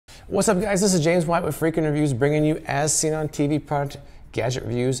What's up, guys? This is James White with Freakin Reviews, bringing you as seen on TV product, gadget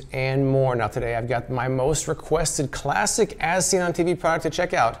reviews, and more. Now today I've got my most requested classic as seen on TV product to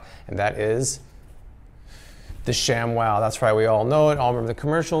check out, and that is the ShamWow. That's right, we all know it, all remember the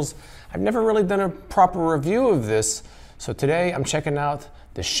commercials. I've never really done a proper review of this, so today I'm checking out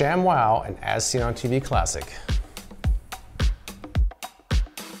the ShamWow, an as seen on TV classic.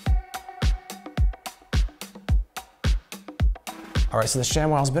 All right, so the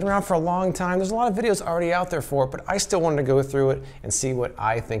ShamWow's been around for a long time. There's a lot of videos already out there for it, but I still wanted to go through it and see what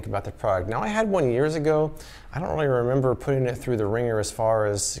I think about the product. Now, I had one years ago. I don't really remember putting it through the ringer as far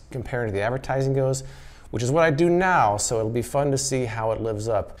as comparing to the advertising goes, which is what I do now, so it'll be fun to see how it lives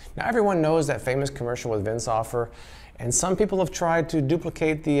up. Now, everyone knows that famous commercial with Vince Offer, and some people have tried to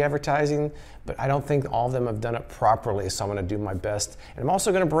duplicate the advertising, but I don't think all of them have done it properly, so I'm gonna do my best. And I'm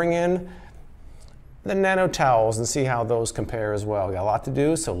also gonna bring in the nano towels and see how those compare as well. We got a lot to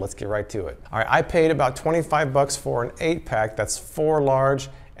do, so let's get right to it. All right, I paid about 25 bucks for an 8-pack. That's 4 large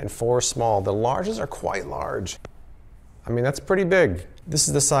and 4 small. The larges are quite large. I mean, that's pretty big. This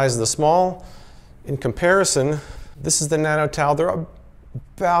is the size of the small. In comparison, this is the nano towel. They're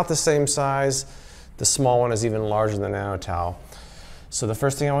about the same size. The small one is even larger than the nano towel. So the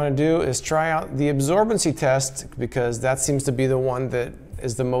first thing I want to do is try out the absorbency test, because that seems to be the one that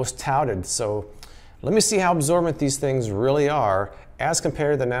is the most touted. So let me see how absorbent these things really are as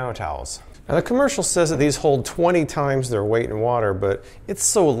compared to the nano towels. Now, the commercial says that these hold 20 times their weight in water, but it's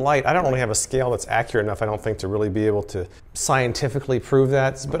so light, I don't really have a scale that's accurate enough, I don't think, to really be able to scientifically prove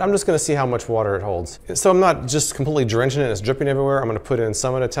that, but I'm just gonna see how much water it holds. So I'm not just completely drenching it and it's dripping everywhere. I'm gonna put it in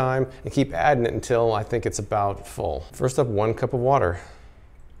some at a time and keep adding it until I think it's about full. First up, 1 cup of water.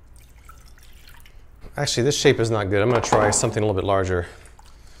 Actually, this shape is not good. I'm gonna try something a little bit larger.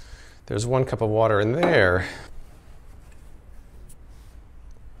 There's 1 cup of water in there.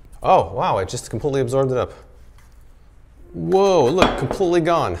 Oh, wow, it just completely absorbed it up. Whoa, look, completely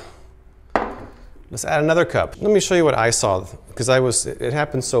gone. Let's add another cup. Let me show you what I saw, because it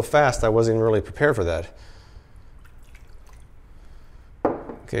happened so fast I wasn't even really prepared for that.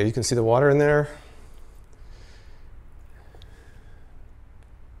 Okay, you can see the water in there.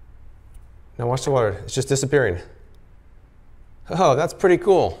 Now watch the water, it's just disappearing. Oh, that's pretty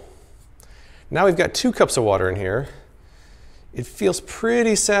cool. Now we've got 2 cups of water in here. It feels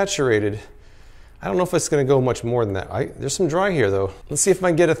pretty saturated. I don't know if it's gonna go much more than that. There's some dry here though. Let's see if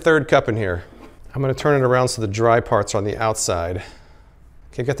I can get a 3rd cup in here. I'm gonna turn it around so the dry parts are on the outside.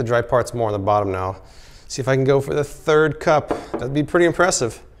 Okay, got the dry parts more on the bottom now. See if I can go for the 3rd cup. That'd be pretty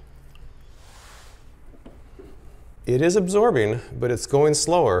impressive. It is absorbing, but it's going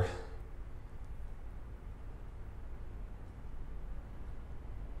slower.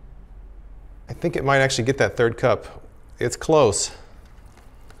 I think it might actually get that 3rd cup. It's close.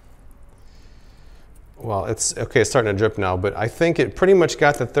 Well, it's okay, it's starting to drip now, but I think it pretty much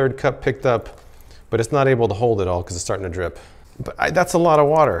got the 3rd cup picked up, but it's not able to hold it all because it's starting to drip. But that's a lot of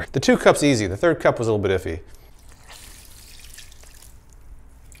water. The 2 cups easy, the 3rd cup was a little bit iffy.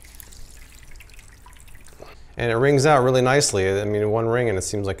 And it rings out really nicely. I mean, 1 ring and it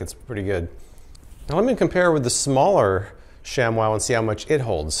seems like it's pretty good. Now let me compare with the smaller ShamWow and see how much it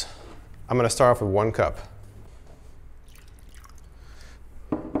holds. I'm going to start off with 1 cup.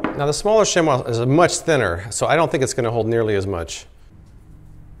 Now the smaller ShamWow is much thinner, so I don't think it's going to hold nearly as much.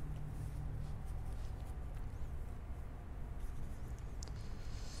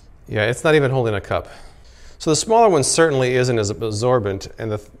 Yeah, it's not even holding a cup. So the smaller one certainly isn't as absorbent, and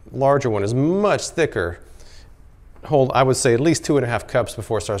the larger one is much thicker. Hold, I would say, at least 2.5 cups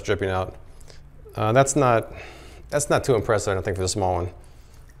before it starts dripping out. That's not too impressive, I don't think, for the small one.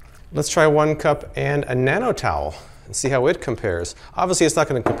 Let's try 1 cup and a nano towel and see how it compares. Obviously, it's not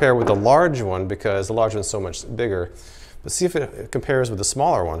going to compare with the large one because the large one's so much bigger, but see if it compares with the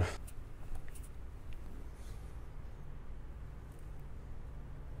smaller one.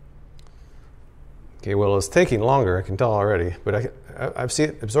 Okay, well, it's taking longer, I can tell already, but I see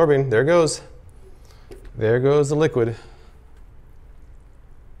it absorbing. There it goes. There goes the liquid.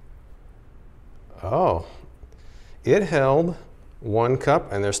 Oh, it held 1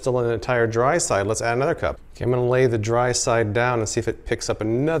 cup, and there's still an entire dry side. Let's add another cup. Okay, I'm going to lay the dry side down and see if it picks up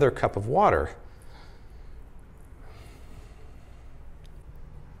another cup of water.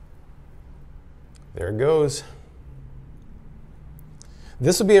 There it goes.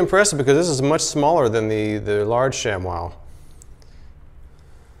 This would be impressive because this is much smaller than the large ShamWow.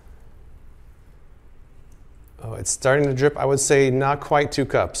 Oh, it's starting to drip. I would say not quite 2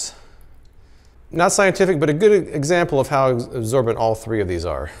 cups. Not scientific, but a good example of how absorbent all 3 of these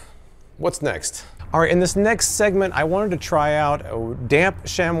are. What's next? All right, in this next segment, I wanted to try out a damp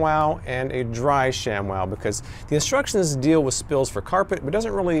ShamWow and a dry ShamWow because the instructions deal with spills for carpet, but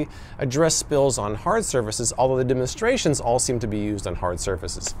doesn't really address spills on hard surfaces, although the demonstrations all seem to be used on hard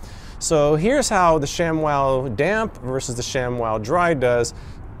surfaces. So here's how the ShamWow damp versus the ShamWow dry does,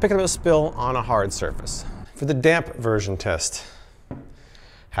 picking up a spill on a hard surface. For the damp version test,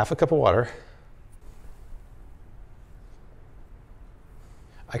 half a cup of water.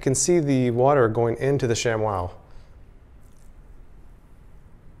 I can see the water going into the ShamWow.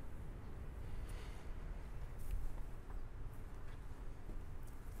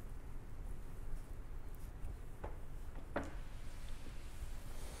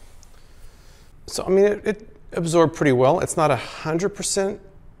 So, I mean, it absorbed pretty well. It's not 100%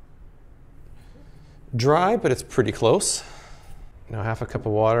 dry, but it's pretty close. Now half a cup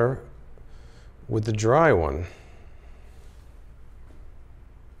of water with the dry one.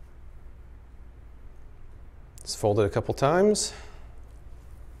 Just fold it a couple times.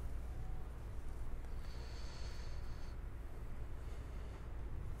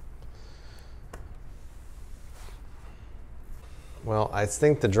 Well, I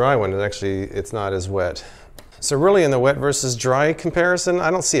think the dry one is actually, it's not as wet. So really in the wet versus dry comparison, I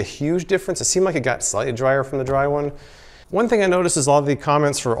don't see a huge difference. It seemed like it got slightly drier from the dry one. One thing I noticed is a lot of the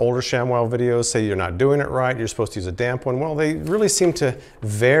comments for older ShamWow videos say you're not doing it right, you're supposed to use a damp one. Well, they really seem to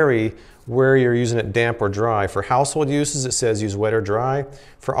vary where you're using it damp or dry. For household uses, it says use wet or dry.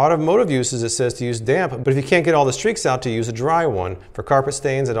 For automotive uses, it says to use damp, but if you can't get all the streaks out, to use a dry one. For carpet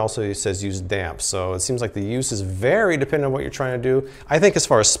stains, it also says use damp. So it seems like the uses vary depending on what you're trying to do. I think as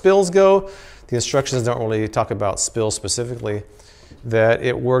far as spills go, the instructions don't really talk about spills specifically, that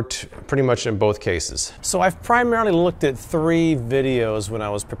it worked pretty much in both cases. So I've primarily looked at 3 videos when I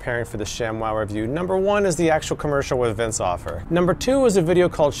was preparing for the ShamWow review. Number 1 is the actual commercial with Vince offer. Number 2 is a video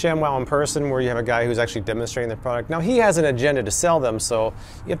called ShamWow in Person, where you have a guy who's actually demonstrating the product. Now he has an agenda to sell them, so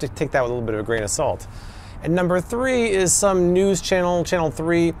you have to take that with a little bit of a grain of salt. And number 3 is some news channel, Channel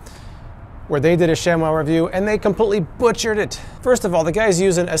 3, where they did a ShamWow review and they completely butchered it. First of all, the guy's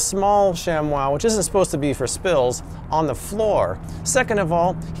using a small ShamWow, which isn't supposed to be for spills, on the floor. Second of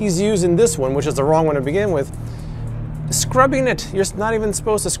all, he's using this one, which is the wrong one to begin with, scrubbing it. You're not even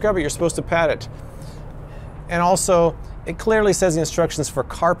supposed to scrub it, you're supposed to pat it. And also, it clearly says the instructions for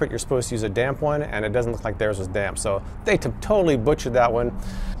carpet you're supposed to use a damp one, and it doesn't look like theirs was damp. So they totally butchered that one.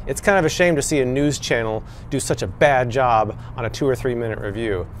 It's kind of a shame to see a news channel do such a bad job on a 2 or 3 minute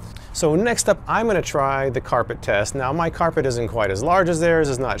review. So next up, I'm going to try the carpet test. Now my carpet isn't quite as large as theirs,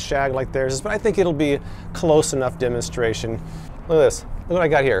 it's not shag like theirs is, but I think it'll be a close enough demonstration. Look at this, look what I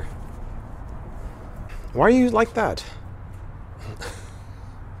got here. Why are you like that?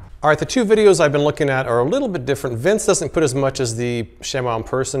 All right, the 2 videos I've been looking at are a little bit different. Vince doesn't put as much as the ShamWow in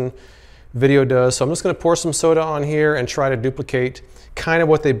Person video does, so I'm just going to pour some soda on here and try to duplicate kind of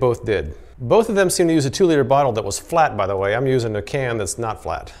what they both did. Both of them seem to use a 2-liter bottle that was flat, by the way. I'm using a can that's not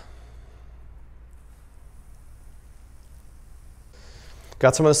flat.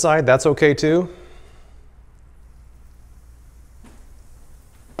 Got some on the side, that's okay too.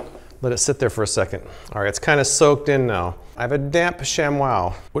 Let it sit there for a second. All right, it's kind of soaked in now. I have a damp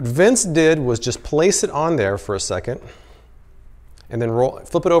ShamWow. What Vince did was just place it on there for a second and then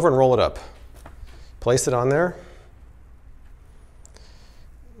flip it over and roll it up. Place it on there.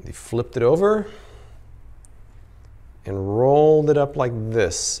 He flipped it over and rolled it up like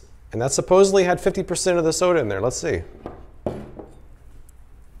this. And that supposedly had 50% of the soda in there. Let's see.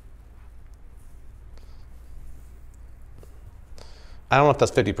 I don't know if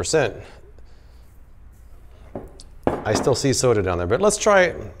that's 50%. I still see soda down there, but let's try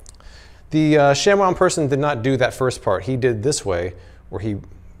it. The ShamWow in Person did not do that first part. He did this way, where he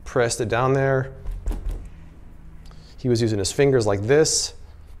pressed it down there. He was using his fingers like this.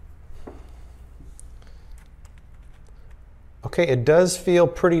 Okay, it does feel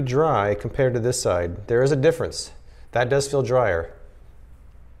pretty dry compared to this side. There is a difference. That does feel drier.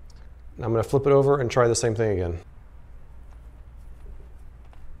 Now I'm going to flip it over and try the same thing again.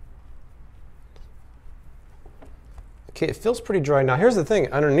 Okay, it feels pretty dry. Now here's the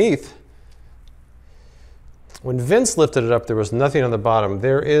thing, underneath, when Vince lifted it up, there was nothing on the bottom.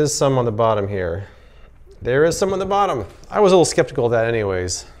 There is some on the bottom here. There is some on the bottom. I was a little skeptical of that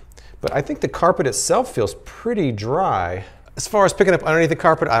anyways. But I think the carpet itself feels pretty dry. As far as picking up underneath the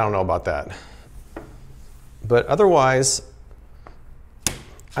carpet, I don't know about that. But otherwise,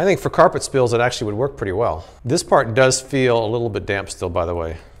 I think for carpet spills, it actually would work pretty well. This part does feel a little bit damp still, by the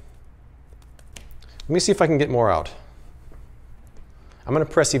way. Let me see if I can get more out. I'm going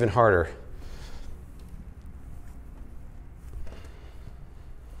to press even harder.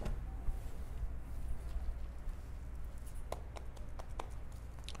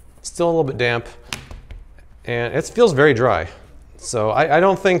 still a little bit damp, and it feels very dry. So I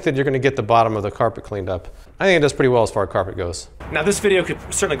don't think that you're going to get the bottom of the carpet cleaned up. I think it does pretty well as far as carpet goes. Now this video could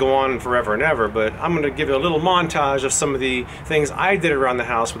certainly go on forever and ever, but I'm going to give you a little montage of some of the things I did around the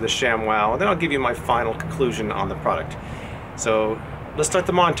house with the ShamWow, and then I'll give you my final conclusion on the product. So let's start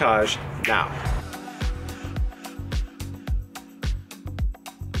the montage now.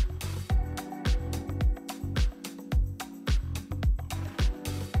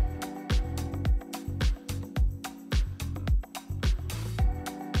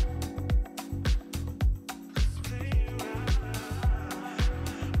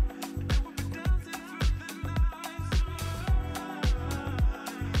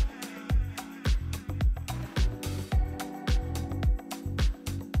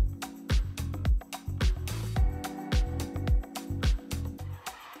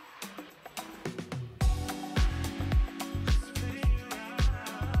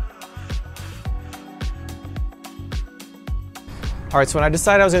 All right, so when I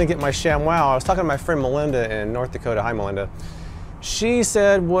decided I was gonna get my ShamWow, I was talking to my friend Melinda in North Dakota. Hi, Melinda. She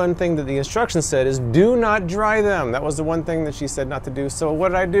said one thing that the instructions said is do not dry them. That was the one thing that she said not to do. So what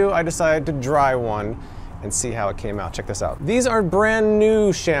did I do? I decided to dry one and see how it came out. Check this out. These are brand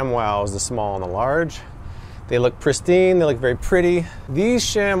new ShamWows, the small and the large. They look pristine, they look very pretty. These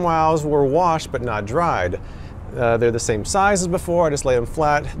ShamWows were washed but not dried. They're the same size as before, I just laid them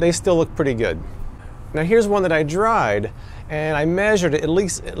flat. They still look pretty good. Now here's one that I dried, and I measured it, at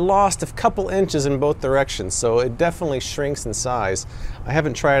least it lost a couple inches in both directions, so it definitely shrinks in size. I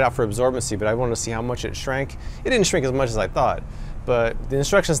haven't tried it out for absorbency, but I wanted to see how much it shrank. It didn't shrink as much as I thought, but the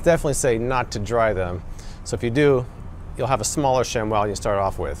instructions definitely say not to dry them. So if you do, you'll have a smaller ShamWow you start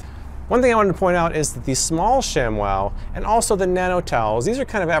off with. One thing I wanted to point out is that the small ShamWow and also the nano towels, these are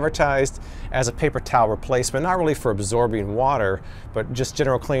kind of advertised as a paper towel replacement, not really for absorbing water, but just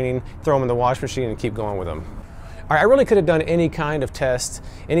general cleaning, throw them in the wash machine and keep going with them. All right, I really could have done any kind of test,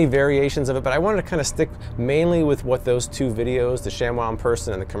 any variations of it, but I wanted to kind of stick mainly with what those two videos, the ShamWow in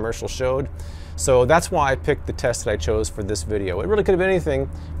person and the commercial, showed. So that's why I picked the test that I chose for this video. It really could have been anything,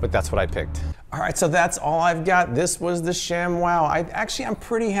 but that's what I picked. All right, so that's all I've got. This was the ShamWow. I'm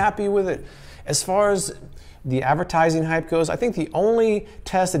pretty happy with it. As far as the advertising hype goes, I think the only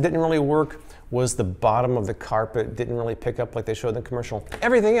test that didn't really work was the bottom of the carpet. Didn't really pick up like they showed in the commercial.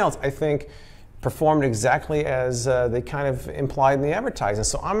 Everything else, I think, performed exactly as they kind of implied in the advertising.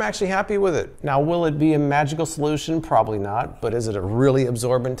 So I'm actually happy with it. Now, will it be a magical solution? Probably not, but is it a really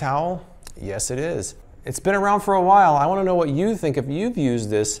absorbent towel? Yes, it is. It's been around for a while. I want to know what you think if you've used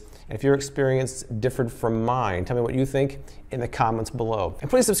this, and if your experience differed from mine. Tell me what you think in the comments below. And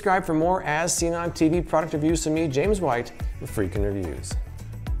please subscribe for more As Seen on TV product reviews from me, James White, with Freakin Reviews.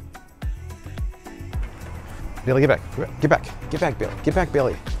 Billy, get back. Get back. Get back, Billy. Get back,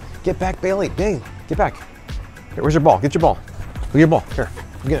 Billy. Get back, Billy. Billy, get back. Here, where's your ball? Get your ball. Get your ball. Here,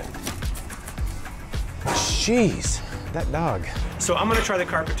 get it. Jeez, that dog. So I'm gonna try the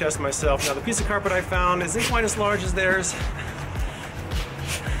carpet test myself. Now the piece of carpet I found isn't quite as large as theirs.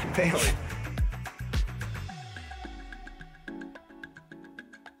 Bailey.